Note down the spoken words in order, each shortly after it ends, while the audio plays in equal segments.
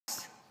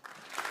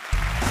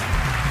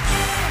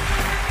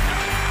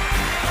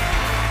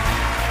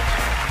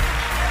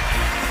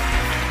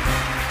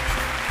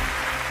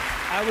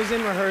I was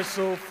in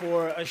rehearsal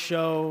for a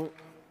show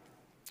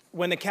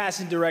when the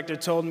casting director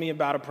told me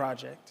about a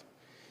project,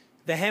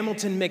 the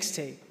Hamilton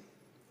mixtape.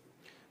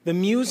 The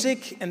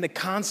music and the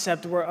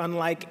concept were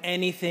unlike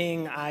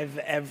anything I've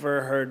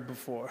ever heard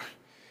before.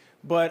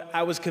 But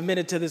I was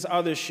committed to this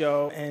other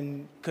show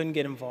and couldn't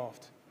get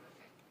involved.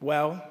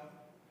 Well,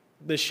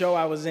 the show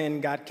I was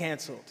in got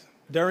canceled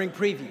during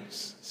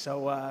previews,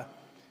 so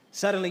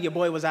suddenly your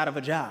boy was out of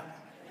a job.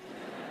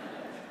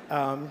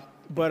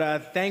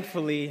 But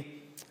thankfully,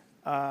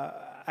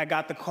 I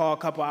got the call a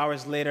couple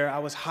hours later. I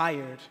was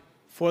hired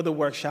for the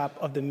workshop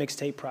of the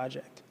mixtape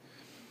project.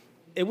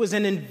 It was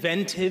an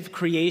inventive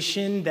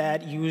creation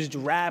that used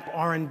rap,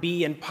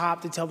 R&B, and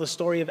pop to tell the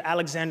story of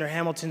Alexander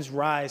Hamilton's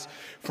rise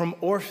from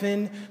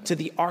orphan to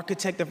the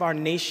architect of our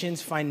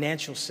nation's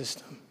financial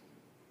system.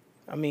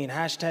 I mean,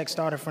 hashtag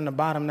started from the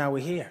bottom, now we're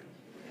here.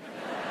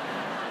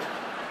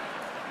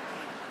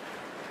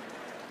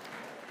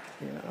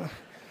 You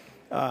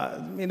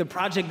know, the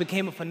project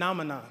became a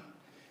phenomenon.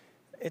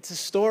 It's a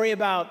story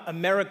about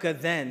America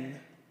then,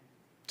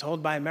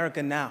 told by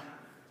America now.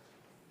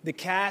 The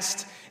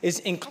cast is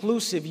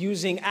inclusive,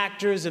 using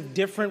actors of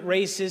different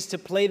races to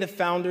play the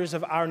founders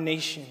of our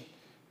nation.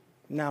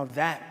 Now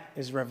that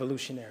is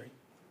revolutionary.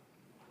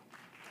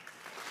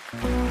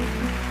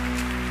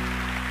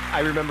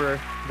 I remember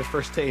the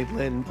first day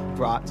Lynn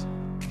brought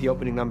the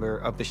opening number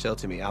of the show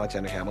to me,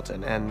 Alexander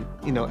Hamilton, and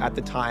at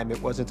the time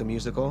it wasn't a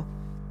musical.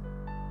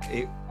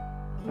 It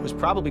was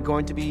probably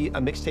going to be a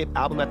mixtape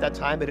album at that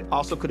time, but it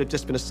also could have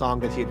just been a song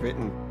that he had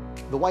written.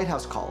 The White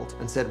House called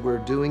and said, we're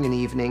doing an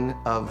evening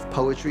of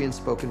poetry and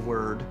spoken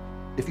word.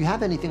 If you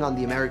have anything on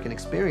the American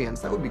experience,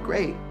 that would be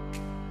great.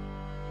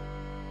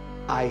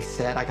 I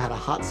said I got a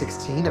hot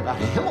 16 about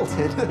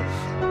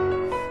Hamilton.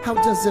 How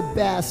does a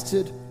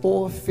bastard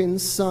orphan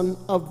son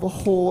of a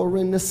whore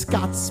and a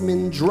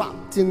Scotsman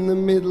dropped in the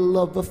middle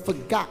of a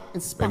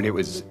forgotten spot? I mean, it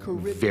was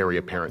very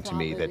apparent to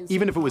me that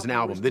even if it was an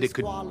album, that it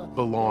could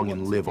belong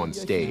and live on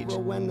stage.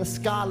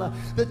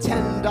 The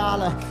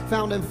 $10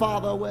 founding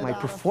father. My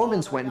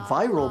performance went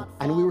viral,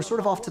 and we were sort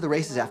of off to the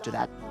races after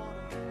that.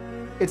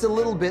 It's a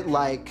little bit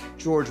like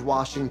George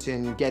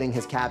Washington getting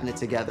his cabinet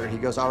together. He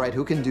goes, all right,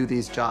 who can do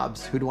these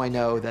jobs? Who do I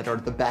know that are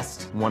the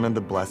best? One of the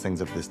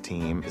blessings of this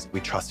team is we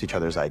trust each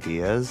other's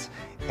ideas,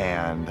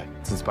 and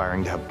it's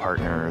inspiring to have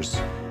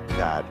partners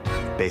that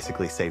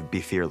basically say,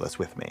 be fearless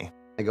with me.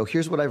 I go,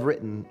 here's what I've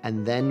written,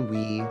 and then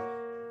we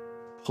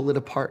pull it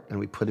apart and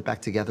we put it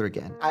back together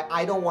again.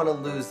 I don't want to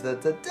lose the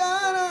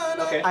da-da-da.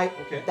 Okay.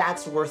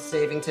 That's worth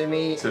saving to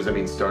me. So does that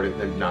mean started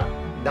and not?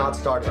 Not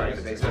started. Right.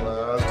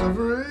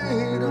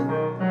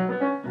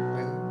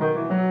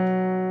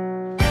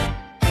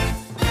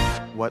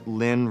 What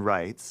Lynn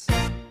writes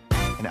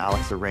and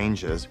Alex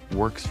arranges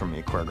works for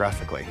me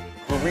choreographically.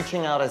 We're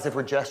reaching out as if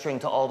we're gesturing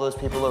to all those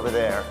people over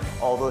there,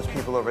 all those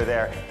people over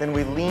there. Then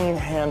we lean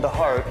hand to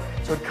heart,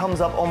 so it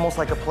comes up almost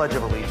like a Pledge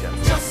of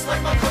Allegiance. Just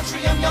like my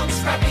country, I'm young,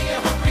 scrappy,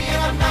 and hungry,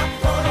 and I'm not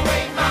throwing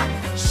away my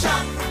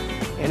shot.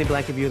 Andy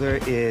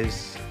Blankenbuehler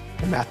is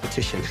a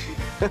mathematician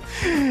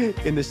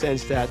in the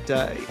sense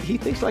that he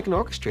thinks like an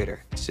orchestrator.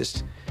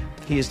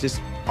 He is just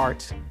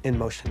art in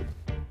motion.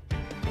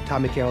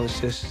 Tom McCarroll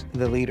is just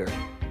the leader.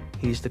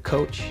 He's the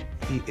coach.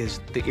 He is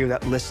the ear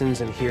that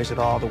listens and hears it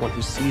all, the one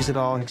who sees it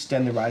all.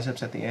 Extend the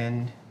rise-ups at the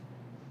end.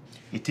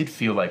 It did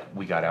feel like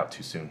we got out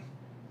too soon.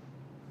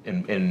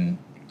 And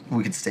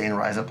we could stay in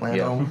Rise Up Land.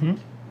 Yeah. Mm-hmm.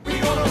 We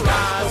gonna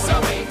rise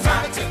up, ain't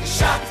time to take a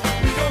shot.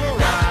 We gonna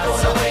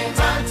rise up, ain't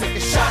time to take a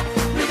shot.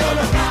 We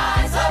gonna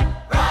rise up,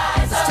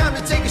 rise up. It's time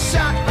to take a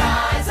shot.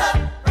 Rise up,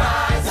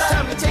 rise up. It's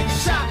time to take a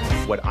shot.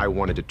 What I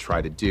wanted to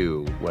try to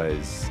do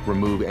was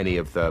remove any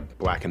of the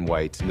black and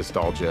white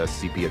nostalgia,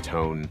 sepia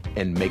tone,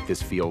 and make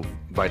this feel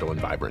vital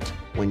and vibrant.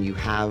 When you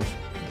have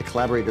the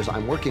collaborators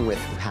I'm working with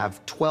who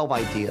have 12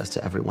 ideas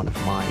to every one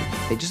of mine,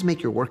 they just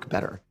make your work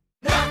better.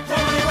 Not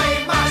throwing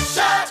away my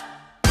shot.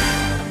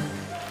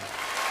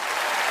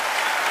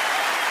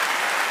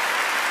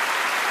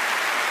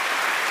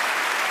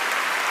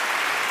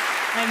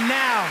 And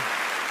now,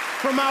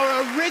 from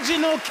our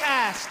original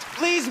cast,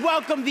 please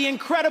welcome the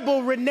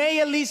incredible Renee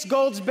Elise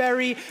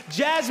Goldsberry,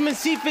 Jasmine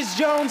Cephas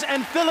Jones,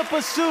 and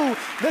Philippa Sue,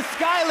 the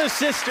Schuyler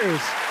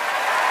Sisters.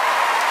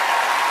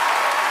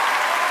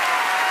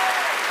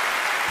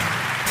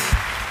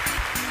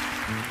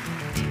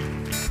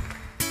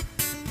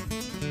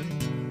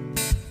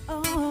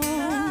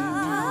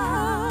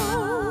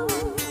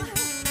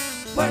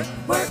 Work,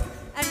 work,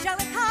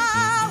 Angelica,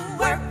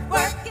 work,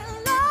 work,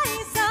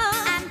 Eliza,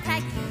 and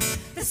Peggy,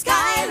 the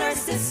Schuyler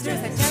Sisters,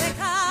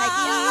 Angelica,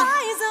 Peggy,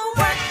 Eliza,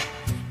 work.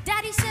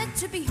 Daddy said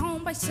to be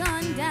home by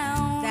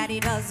sundown.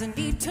 Daddy doesn't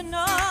need to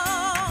know.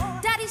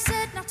 Daddy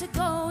said not to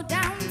go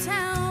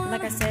downtown.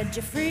 Like I said,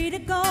 you're free to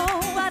go,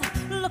 but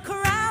look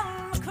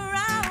around,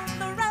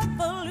 the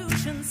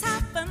revolution's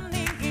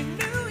happening in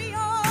New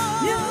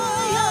York. New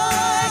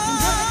York,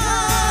 Angelica,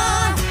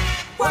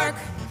 work.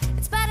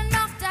 It's bad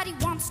enough Daddy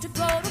wants to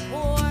go to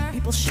war.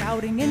 People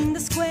shouting in the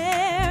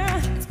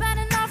square. It's bad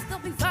enough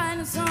there'll be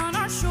violence on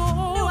our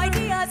shore. New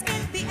ideas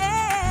in the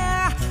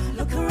air.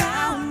 Look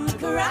around,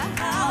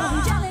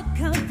 around.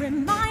 Angelica,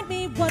 remind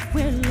me what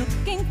we're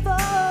looking for.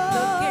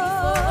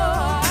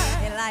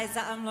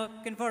 Eliza, I'm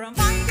looking for a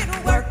mind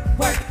that'll work,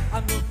 work.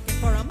 I'm looking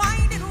for a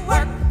mind that'll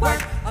work,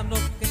 work. I'm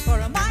looking for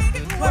a mind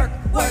that'll work,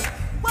 work.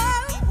 Whoa,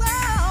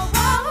 whoa,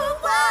 whoa,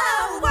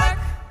 whoa, work.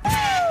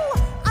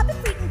 Woo! I've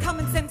been reading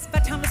Common Sense by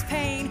Thomas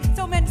Paine.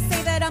 So men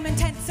say that I'm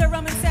intense or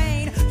I'm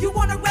insane. You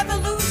want a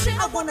revolution?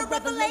 I want a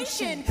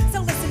revelation.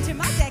 So listen to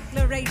my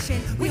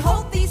declaration. We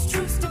hold these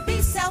truths to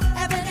be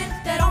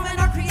self-evident, that all men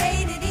are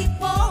created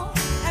equal.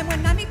 And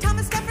when I meet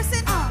Thomas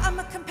Jefferson,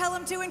 I'ma compel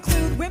him to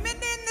include women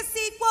in the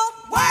sequel.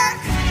 Work!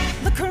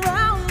 Look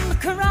around,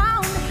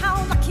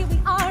 how lucky we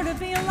are to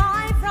be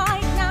alive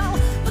right now.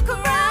 Look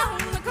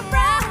around,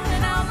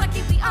 and how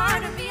lucky we are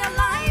to be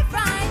alive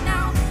right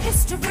now.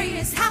 History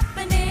is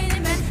happening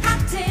in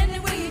Manhattan,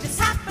 and we just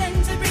happen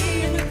to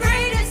be in the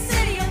greatest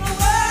city in the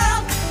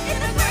world. In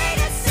the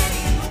greatest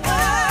city in the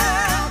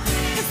world.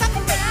 'Cause I've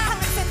been reading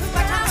Common Sense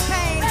by Thomas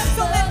Paine.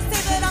 So let's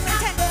say that I'm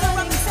intense or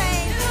I'm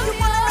insane. You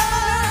want a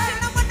revolution,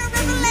 I want a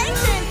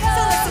revelation.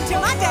 So listen to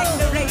my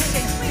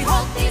declaration. We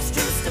hold these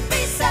truths to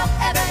be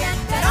self-evident,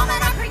 that all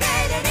men are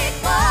created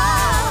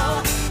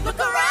equal. Look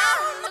around,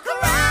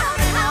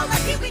 and how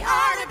lucky we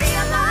are to be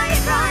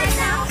alive right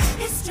now.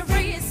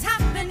 History is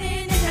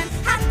happening in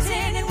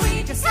Manhattan, and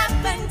we just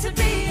happen to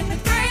be in the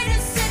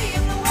greatest city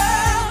in the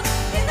world.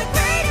 In the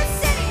greatest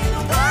city in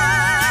the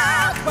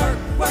world. Work,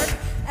 work,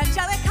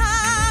 Angelica,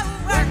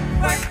 work,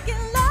 work,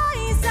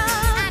 Eliza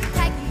and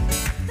Peggy,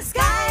 the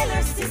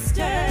Schuyler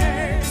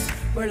Sisters.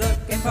 We're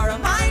looking for a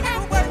mind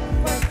and work,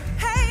 work,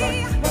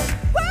 hey, work,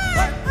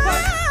 work,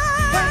 work,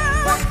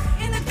 work,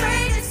 in the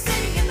greatest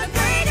city in the world.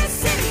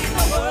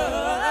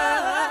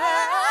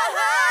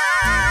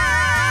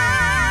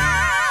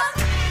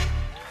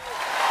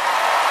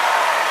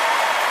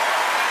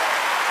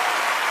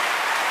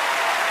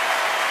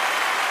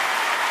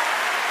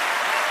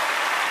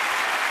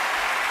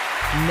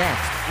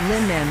 Next,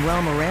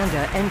 Lin-Manuel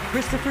Miranda and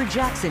Christopher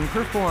Jackson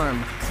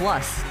perform.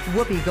 Plus,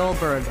 Whoopi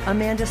Goldberg,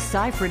 Amanda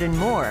Seyfried, and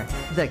more.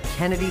 The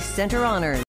Kennedy Center Honors.